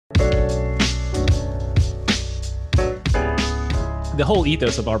the whole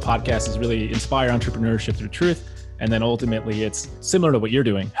ethos of our podcast is really inspire entrepreneurship through truth. And then ultimately it's similar to what you're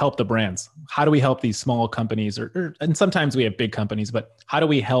doing, help the brands. How do we help these small companies and sometimes we have big companies, but how do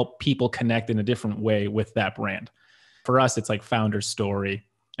we help people connect in a different way with that brand? For us, it's like founder story.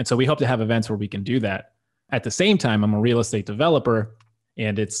 And so we hope to have events where we can do that. At the same time, I'm a real estate developer,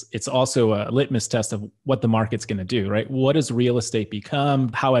 and it's also a litmus test of what the market's going to do, right? What does real estate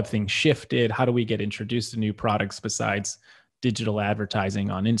become? How have things shifted? How do we get introduced to new products besides digital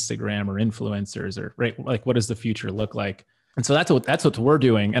advertising on Instagram or influencers, or right? Like, what does the future look like? And so that's what we're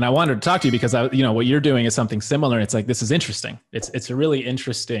doing. And I wanted to talk to you because what you're doing is something similar. It's like, this is interesting. It's a really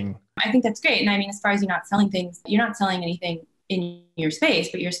interesting. I think that's great. And I mean, as far as you're not selling things, you're not selling anything in your space,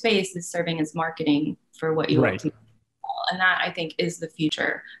 but your space is serving as marketing for what you want to sell. And that, I think, is the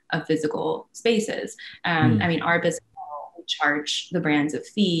future of physical spaces. I mean, our business model, we charge the brands a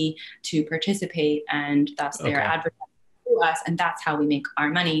fee to participate, and thus they're advertising to us, and that's how we make our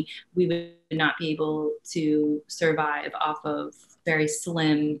money. We would not be able to survive off of very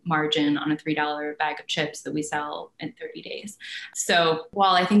slim margin on a $3 bag of chips that we sell in 30 days. So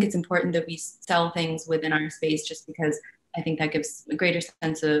while I think it's important that we sell things within our space, just because I think that gives a greater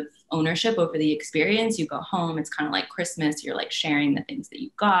sense of ownership over the experience. You go home, it's kind of like Christmas, you're like sharing the things that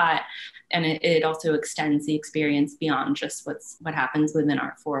you got. And it also extends the experience beyond just what happens within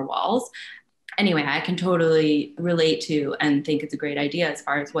our four walls. Anyway, I can totally relate to and think it's a great idea as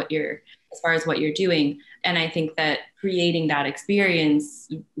far as what you're doing. And I think that creating that experience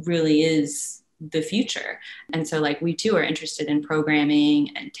really is the future. And so like we too are interested in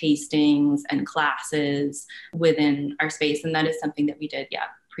programming and tastings and classes within our space. And that is something that we did,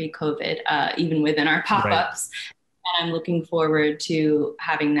 pre-COVID, even within our pop-ups. Right. And I'm looking forward to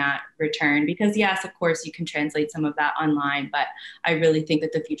having that return because yes, of course you can translate some of that online, but I really think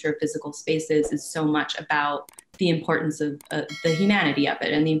that the future of physical spaces is so much about the importance of the humanity of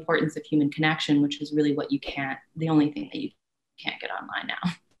it and the importance of human connection, which is really the only thing that you can't get online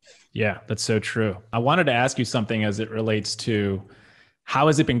now. Yeah, that's so true. I wanted to ask you something as it relates to how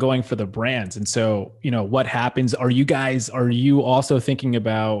has it been going for the brands? And so, what happens? Are you also thinking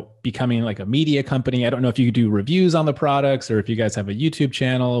about becoming like a media company? I don't know if you do reviews on the products or if you guys have a YouTube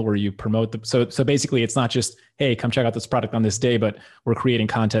channel where you promote them. So basically it's not just, hey, come check out this product on this day, but we're creating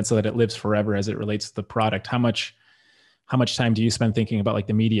content so that it lives forever as it relates to the product. How much time do you spend thinking about like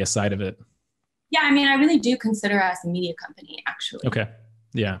the media side of it? Yeah, I mean, I really do consider us a media company, actually. Okay.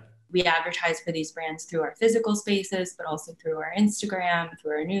 Yeah. We advertise for these brands through our physical spaces, but also through our Instagram,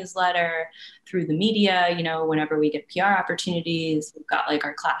 through our newsletter, through the media. Whenever we get PR opportunities, we've got like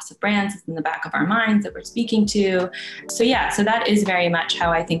our class of brands in the back of our minds that we're speaking to. So that is very much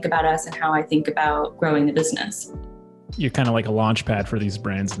how I think about us and how I think about growing the business. You're kind of like a launch pad for these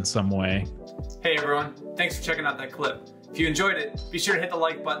brands in some way. Hey everyone, thanks for checking out that clip. If you enjoyed it, be sure to hit the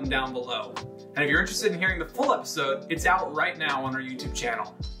like button down below. And if you're interested in hearing the full episode, it's out right now on our YouTube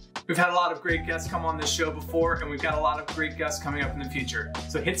channel. We've had a lot of great guests come on this show before, and we've got a lot of great guests coming up in the future.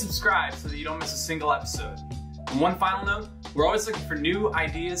 So hit subscribe so that you don't miss a single episode. And one final note, we're always looking for new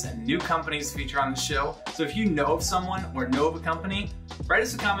ideas and new companies to feature on the show. So if you know of someone or know of a company, write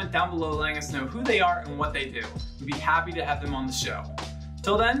us a comment down below letting us know who they are and what they do. We'd be happy to have them on the show.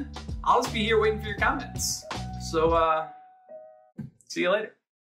 Till then, I'll just be here waiting for your comments. So, see you later.